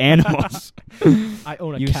to do with animals. I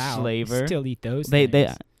own a You cow. slaver. Still eat those. They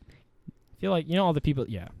things. I feel like all the people.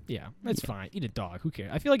 Yeah, that's fine. Eat a dog. Who cares?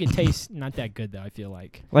 I feel like it tastes not that good though. I feel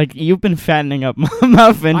like. like you've been fattening up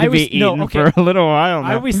Muffin I to be was- no, eaten okay. for a little while now.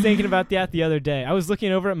 I was thinking about that the other day. I was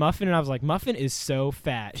looking over at Muffin and I was like, Muffin is so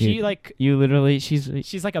fat. Dude. She like. You literally, she's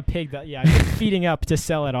She's like a pig that feeding up to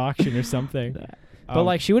sell at auction or something. But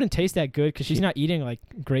like she wouldn't taste that good because she's not eating like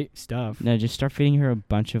great stuff. no, just start feeding her a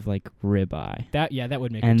bunch of like ribeye, That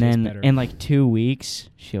would make and her taste then better. in like 2 weeks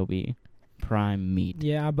she'll be prime meat.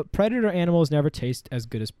 Yeah, but predator animals never taste as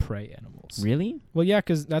good as prey animals. Really? Well, yeah,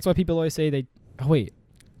 because that's why people always say they. Oh wait,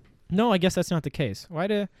 no, I guess that's not the case. Why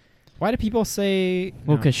do people say?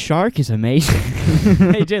 Well, because shark is amazing.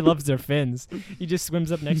 AJ loves their fins. He just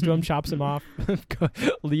swims up next to him, chops him off,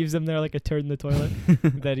 leaves him there like a turd in the toilet.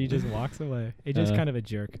 Then he just walks away. AJ's kind of a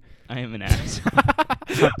jerk. I am an ass.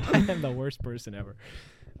 I am the worst person ever.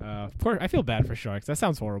 I feel bad for sharks. That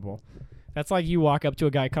sounds horrible. That's like you walk up to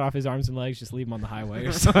a guy, cut off his arms and legs, just leave him on the highway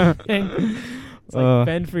or something. It's like,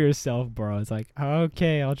 fend for yourself, bro. It's like,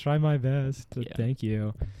 okay, I'll try my best. Thank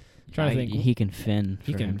you. Trying to think. He can fin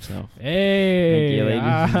for himself. Hey. Thank you, ladies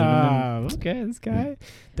and gentlemen. Okay, this guy.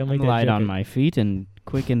 Don't make light that on my feet and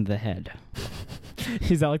quicken the head.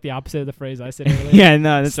 Is that like the opposite of the phrase I said earlier? Yeah,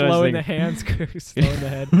 no, that's slow what in the hands, slow in the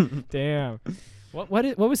head. Damn. What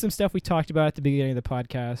was some stuff we talked about at the beginning of the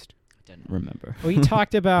podcast? Didn't remember. We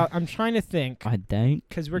talked about. I'm trying to think. I don't.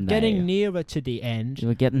 Because we're getting nearer to the end.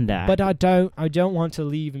 We're getting there. But I don't want to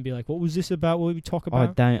leave and be like, what was this about? What did we talk about?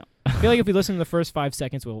 I don't. I feel like if we listen to the first 5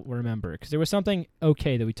 seconds, we'll remember. Because there was something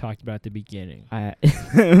okay that we talked about at the beginning. I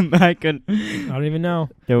don't even know.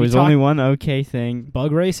 There was only one okay thing.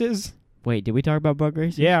 Bug races? Wait, did we talk about bug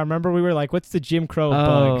races? Yeah, I remember we were like, what's the Jim Crow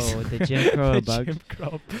bugs? Oh, the Jim Crow bugs. Jim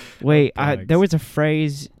Crow Wait, bugs. There was a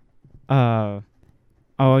phrase. I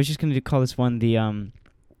was just gonna call this one the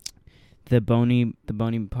bony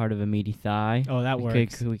part of a meaty thigh. Oh, that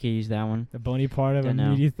works. We could use that one. The bony part of a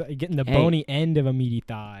meaty thigh. Getting the bony end of a meaty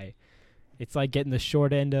thigh. It's like getting the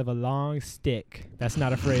short end of a long stick. That's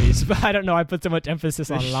not a phrase, but I don't know. I put so much emphasis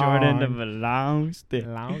on long. Short end of a long stick.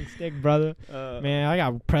 Long stick, brother. Man, I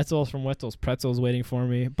got pretzels from Wetzel's Pretzels waiting for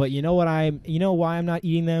me. But you know why I'm not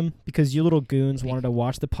eating them? Because you little goons wanted to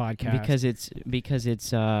watch the podcast. Because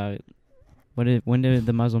it's when do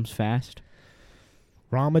the Muslims fast?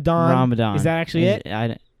 Ramadan. Is that actually it?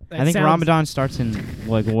 I think Ramadan starts in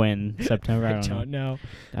when September. I don't know.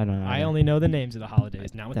 I don't know. I only know the names of the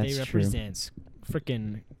holidays, not what That's they represent.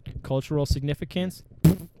 Freaking cultural significance.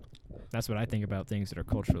 That's what I think about things that are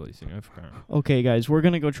culturally significant. Okay, guys, we're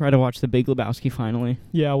gonna go try to watch The Big Lebowski finally.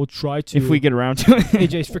 Yeah, we'll try to. If we get around to it.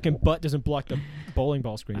 AJ's freaking butt doesn't block the bowling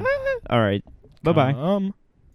ball screen. All right. Bye bye.